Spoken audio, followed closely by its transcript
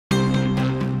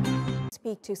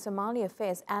speak to Somali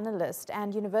affairs analyst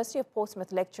and University of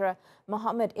Portsmouth lecturer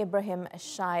Mohammed Ibrahim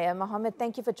Shire. Mohammed,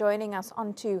 thank you for joining us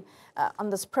on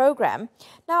this program.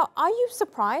 Now, are you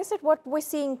surprised at what we're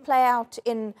seeing play out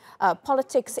in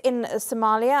politics in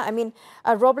Somalia? I mean,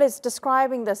 Roble is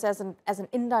describing this as an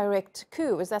indirect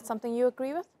coup. Is that something you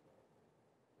agree with?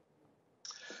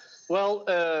 Well,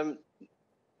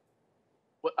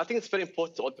 I think it's very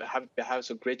important to have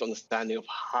a great understanding of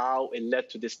how it led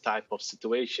to this type of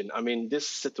situation. I mean, this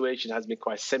situation has been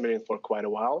quite simmering for quite a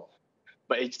while,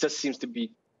 but it just seems to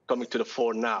be coming to the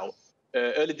fore now.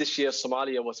 Early this year,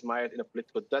 Somalia was mired in a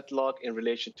political deadlock in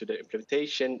relation to the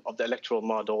implementation of the electoral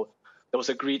model that was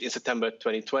agreed in September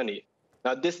 2020.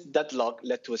 Now, this deadlock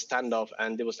led to a standoff,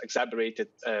 and it was exacerbated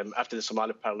after the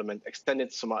Somali parliament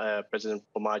extended President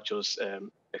Farmaajo's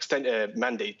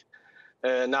mandate.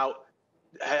 Now,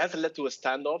 it has led to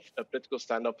a political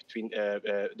standoff between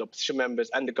the opposition members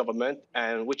and the government,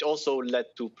 and which also led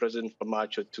to President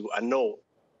Farmaajo to annul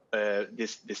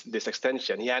this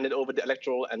extension. He handed over the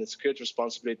electoral and the security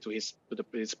responsibility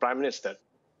to his prime minister.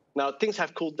 Now, things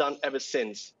have cooled down ever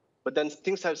since, but then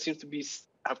things have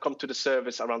come to the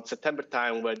surface around September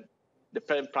time, where the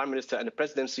prime minister and the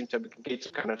president seem to have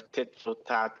engaged kind of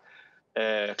tit-for-tat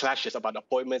clashes about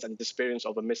appointments and disappearance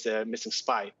of a missing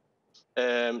spy.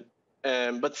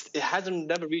 But it hasn't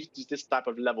never reached this type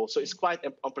of level, so it's quite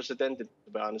unprecedented,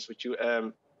 to be honest with you.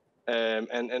 And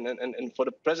for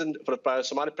the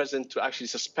Somali president to actually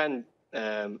suspend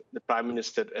the prime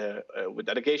minister with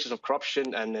allegations of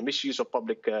corruption and misuse of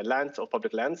public lands,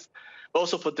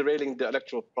 also for derailing the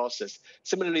electoral process.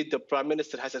 Similarly, the prime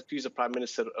minister has accused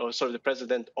the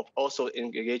president of also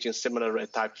engaging in similar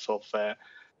types of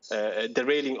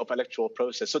derailing of electoral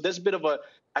process. So there's a bit of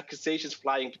accusations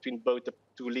flying between both the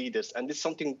two leaders, and this is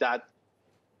something that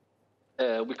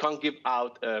we can't give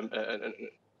out a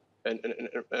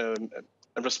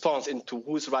response into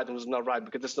who's right and who's not right,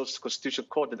 because there's no constitutional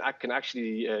court that can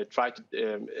actually try to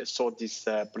sort these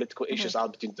political issues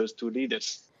out between those two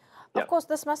leaders. Of course,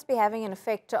 this must be having an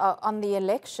effect on the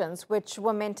elections, which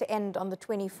were meant to end on the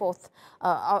 24th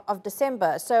of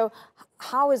December. So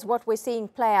how is what we're seeing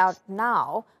play out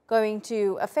now going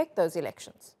to affect those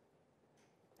elections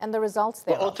and the results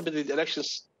thereof? Well, ultimately, the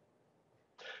elections...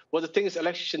 Well, the thing is, the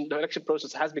election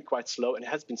process has been quite slow, and it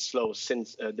has been slow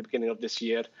since the beginning of this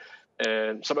year.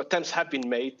 Some attempts have been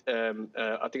made.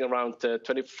 I think around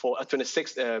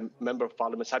 26 member of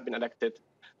parliaments have been elected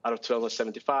out of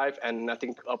 1275, and I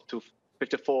think up to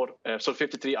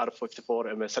 53 out of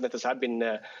 54 senators have been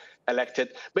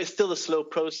elected. But it's still a slow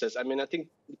process. I mean, I think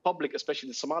the public, especially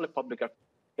the Somali public, are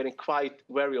getting quite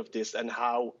wary of this and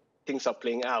how things are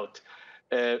playing out.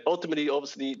 Ultimately,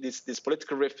 obviously, this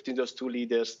political rift between those two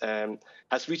leaders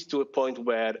has reached to a point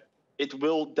where it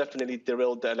will definitely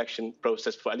derail the election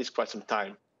process for at least quite some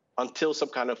time, until some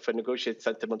kind of a negotiated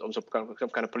sentiment or some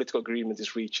kind of political agreement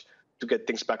is reached to get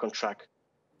things back on track.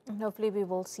 And hopefully we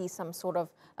will see some sort of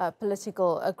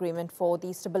political agreement for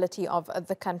the stability of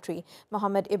the country.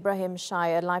 Mohammed Ibrahim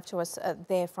Shire, live to us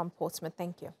there from Portsmouth.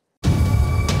 Thank you.